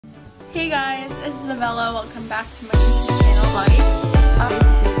Hey guys, it's Isabella. Welcome back to my YouTube channel.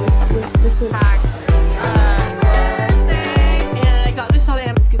 And I got this on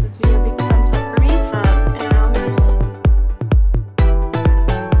Amazon. Give this video a big thumbs up for me.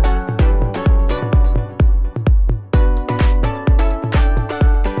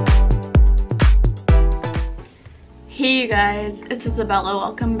 Hey you guys, it's Isabella.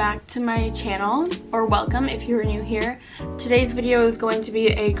 Welcome back to my channel, or welcome if you're new here. Today's video is going to be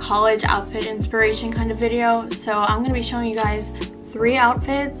a college outfit inspiration kind of video. So I'm going to be showing you guys 3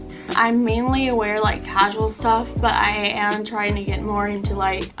 outfits. I mainly wear like casual stuff, but I am trying to get more into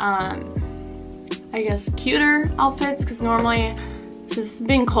like I guess cuter outfits, because normally it's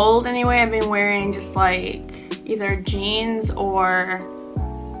been cold anyway. I've been wearing just like either jeans or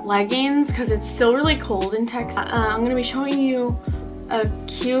leggings because it's still really cold in Texas. I'm going to be showing you a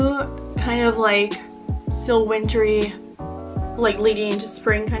cute kind of like still wintry, like leading into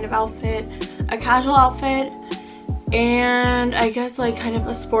spring kind of outfit, a casual outfit, and I guess like kind of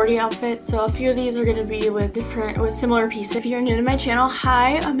a sporty outfit. So a few of these are going to be with similar pieces. If you're new to my channel,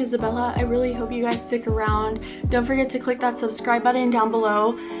 hi, I'm Isabella. I really hope you guys stick around. Don't forget to click that subscribe button down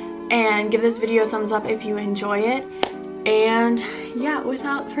below and give this video a thumbs up if you enjoy it. And yeah,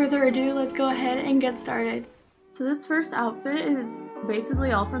 without further ado, let's go ahead and get started. So this first outfit is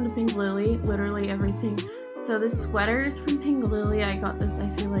basically all from the Pink Lily, literally everything. So this sweater is from Pink Lily. I got this, I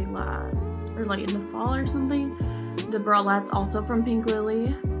feel like in the fall or something. The bralettes also from Pink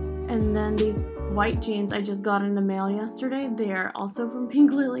Lily. And then these white jeans I just got in the mail yesterday. They are also from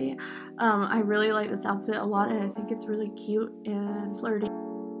Pink Lily. I really like this outfit a lot, and I think it's really cute and flirty.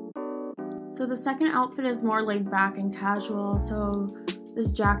 So the second outfit is more laid back and casual. So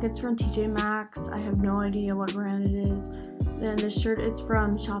this jacket's from TJ Maxx. I have no idea what brand it is. Then this shirt is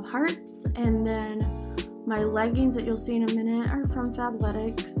from Shop Hearts. And then my leggings that you'll see in a minute are from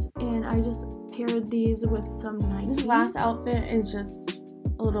Fabletics. And I just paired these with some Nikes. This last outfit is just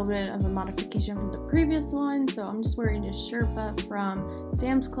a little bit of a modification from the previous one. So I'm just wearing this Sherpa from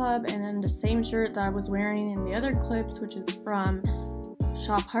Sam's Club, and then the same shirt that I was wearing in the other clips, which is from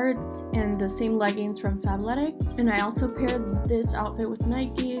Shop Hearts, and the same leggings from Fabletics. And I also paired this outfit with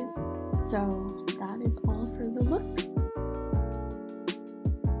Nikes. So that is all for the look.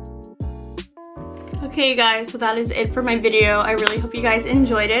 Okay guys, so that is it for my video. I really hope you guys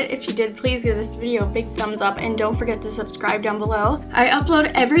enjoyed it. If you did, please give this video a big thumbs up, and don't forget to subscribe down below. I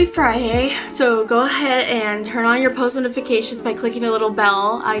upload every Friday, so go ahead and turn on your post notifications by clicking the little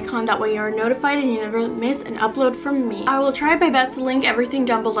bell icon. That way you are notified and you never miss an upload from me. I will try my best to link everything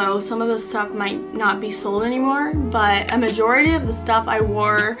down below. Some of the stuff might not be sold anymore, but a majority of the stuff I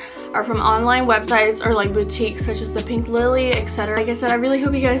wore are from online websites or like boutiques such as the Pink Lily, etc. Like I said, I really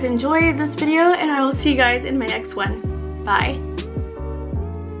hope you guys enjoyed this video, and I will see you guys in my next one. Bye.